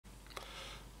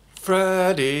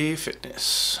Friday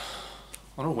Fitness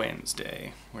on a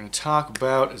Wednesday. We're going to talk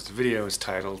about, as the video is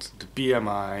titled, the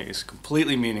BMI is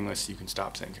completely meaningless. You can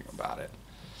stop thinking about it.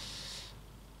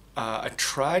 I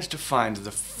tried to find the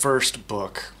first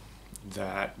book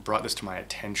that brought this to my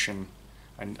attention.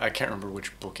 I can't remember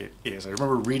which book it is. I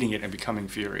remember reading it and becoming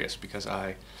furious because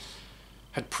I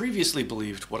had previously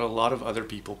believed what a lot of other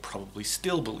people probably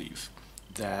still believe,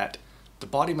 that the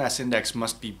body mass index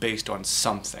must be based on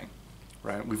something.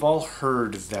 Right? We've all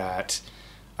heard that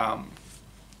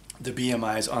the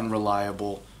BMI is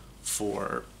unreliable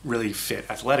for really fit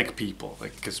athletic people,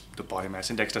 like because the body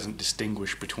mass index doesn't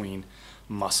distinguish between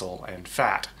muscle and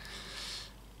fat.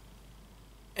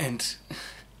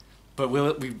 But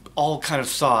we all kind of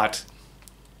thought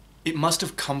it must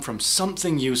have come from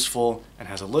something useful and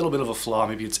has a little bit of a flaw.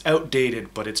 Maybe it's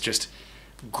outdated, but it's just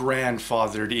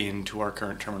grandfathered into our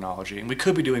current terminology, and we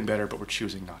could be doing better, but we're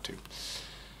choosing not to.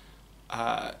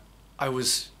 I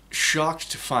was shocked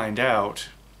to find out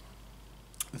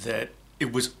that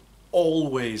it was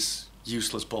always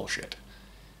useless bullshit.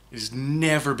 It has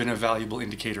never been a valuable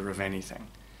indicator of anything.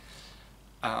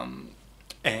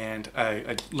 And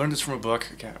I learned this from a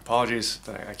book. Again, apologies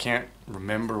that I can't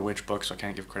remember which book, so I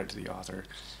can't give credit to the author.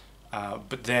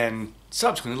 But then,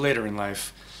 subsequently, later in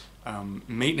life,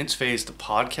 Maintenance Phase, the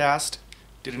podcast,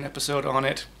 did an episode on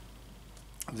it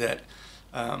that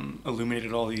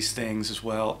illuminated all these things as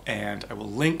well, and I will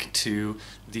link to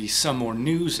the Some More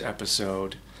News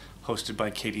episode hosted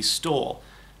by Katie Stoll,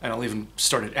 and I'll even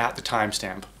start it at the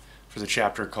timestamp for the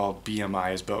chapter called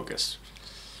BMI is Bogus.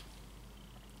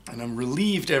 And I'm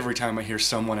relieved every time I hear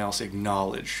someone else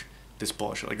acknowledge this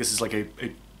bullshit. Like, this is like a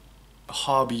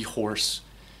hobby horse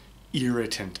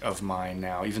irritant of mine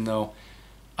now. Even though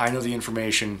I know the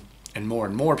information and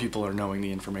more people are knowing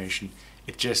the information,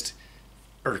 it just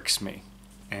irks me.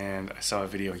 And I saw a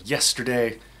video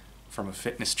yesterday from a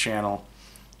fitness channel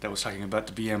that was talking about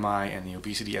the BMI and the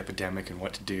obesity epidemic and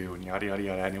what to do and yada yada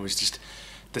yada, and it was just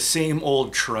the same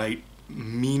old trite,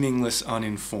 meaningless,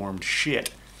 uninformed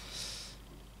shit.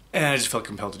 And I just felt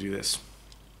compelled to do this.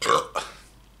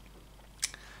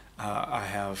 I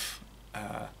have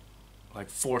like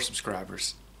 4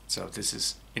 subscribers, so this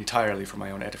is entirely for my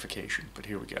own edification, but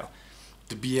here we go.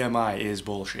 The BMI is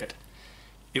bullshit.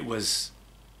 It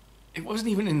wasn't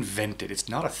even invented. It's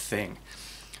not a thing.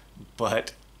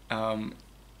 But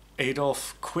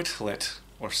Adolf Quitlet,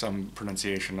 or some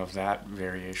pronunciation of that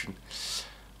variation,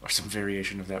 or some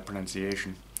variation of that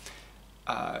pronunciation,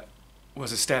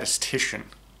 was a statistician.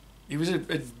 He was in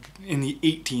the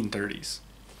 1830s.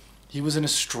 He was an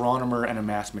astronomer and a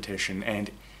mathematician,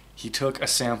 and he took a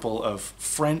sample of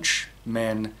French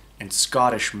men and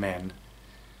Scottish men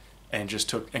and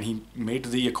he made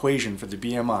the equation for the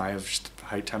BMI of just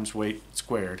height times weight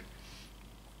squared,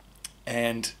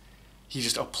 and he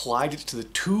just applied it to the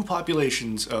 2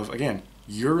 populations of, again,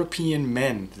 European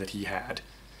men that he had,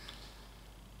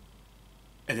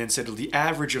 and then said, well, the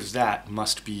average of that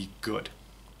must be good,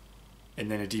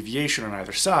 and then a deviation on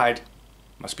either side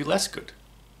must be less good.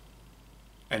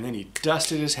 And then he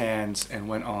dusted his hands and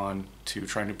went on to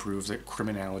trying to prove that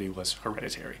criminality was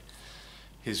hereditary.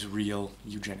 His real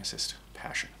eugenicist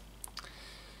passion.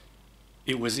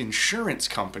 It was insurance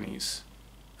companies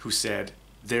who said,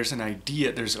 there's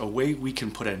a way we can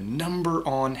put a number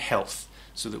on health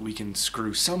so that we can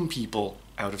screw some people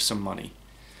out of some money.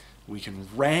 We can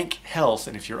rank health,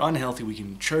 and if you're unhealthy, we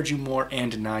can charge you more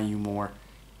and deny you more.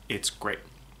 It's great.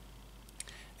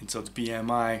 And so the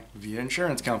BMI, via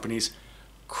insurance companies,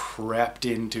 crept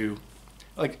into,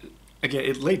 like, again,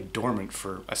 it lay dormant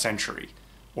for a century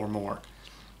or more.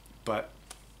 But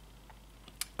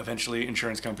eventually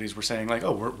insurance companies were saying, like,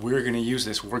 oh, we're going to use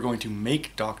this. We're going to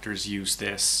make doctors use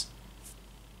this.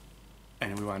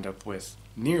 And we wound up with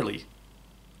nearly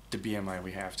the BMI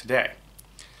we have today.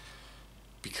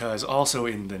 Because also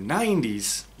in the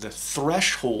 90s, the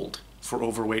threshold for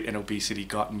overweight and obesity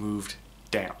got moved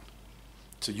down.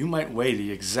 So you might weigh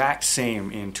the exact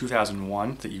same in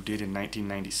 2001 that you did in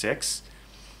 1996,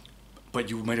 but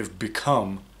you might have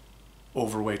become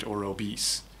overweight or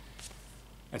obese.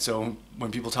 And so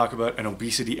when people talk about an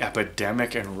obesity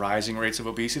epidemic and rising rates of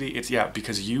obesity, it's, yeah,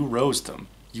 because you rose them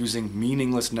using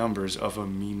meaningless numbers of a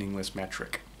meaningless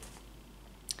metric.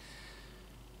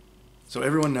 So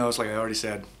everyone knows, like I already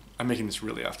said, I'm making this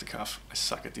really off the cuff. I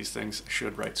suck at these things. I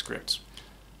should write scripts.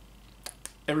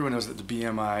 Everyone knows that the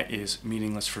BMI is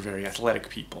meaningless for very athletic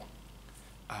people.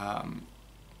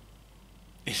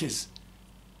 It is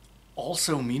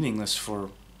also meaningless for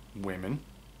women,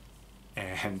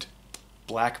 and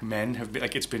black men have been,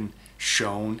 like, it's been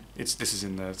shown, this is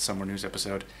in the Some More News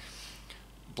episode,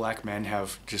 black men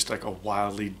have just like a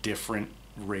wildly different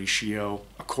ratio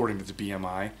according to the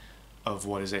BMI of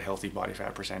what is a healthy body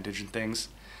fat percentage and things.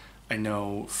 I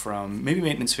know from maybe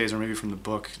maintenance phase or maybe from the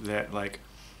book that like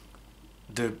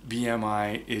the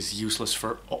BMI is useless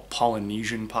for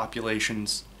Polynesian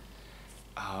populations.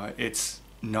 It's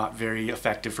not very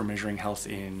effective for measuring health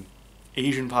in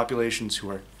Asian populations who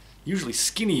are usually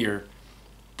skinnier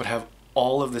but have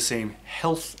all of the same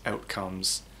health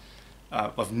outcomes,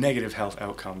 of negative health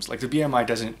outcomes. Like the BMI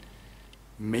doesn't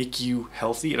make you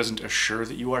healthy, it doesn't assure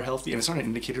that you are healthy, and it's not an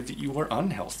indicator that you are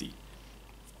unhealthy.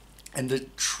 And the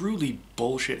truly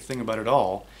bullshit thing about it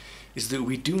all is that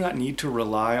we do not need to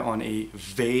rely on a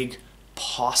vague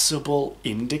possible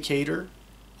indicator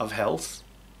of health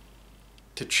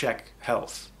to check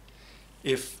health.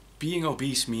 If being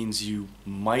obese means you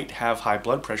might have high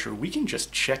blood pressure, we can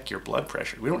just check your blood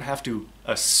pressure. We don't have to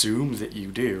assume that you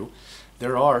do.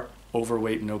 There are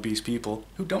overweight and obese people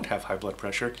who don't have high blood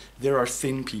pressure. There are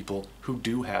thin people who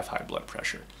do have high blood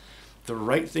pressure. The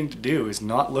right thing to do is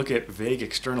not look at vague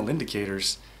external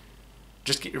indicators.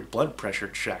 Just get your blood pressure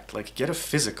checked. Like, get a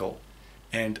physical.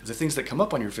 And the things that come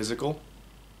up on your physical,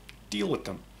 deal with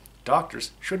them.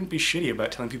 Doctors shouldn't be shitty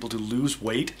about telling people to lose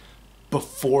weight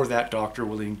before that doctor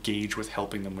will engage with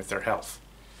helping them with their health.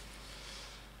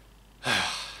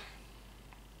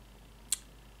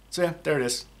 So yeah, there it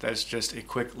is. That's just a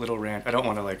quick little rant. I don't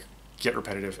want to like get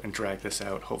repetitive and drag this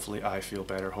out. Hopefully I feel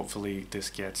better. Hopefully this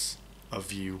gets a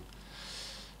view.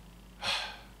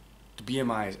 The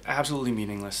BMI is absolutely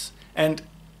meaningless. And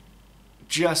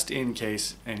just in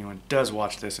case anyone does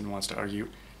watch this and wants to argue,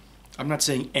 I'm not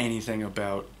saying anything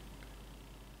about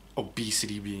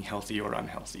obesity being healthy or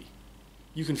unhealthy.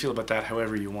 You can feel about that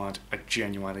however you want. I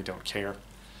genuinely don't care.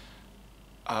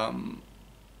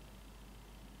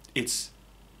 It's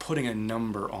putting a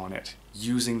number on it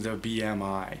using the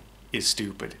BMI is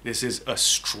stupid. This is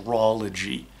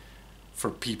astrology for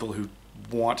people who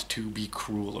want to be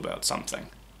cruel about something.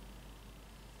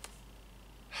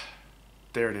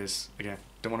 There it is. Again,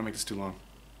 don't want to make this too long.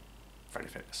 Friday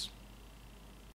Fitness.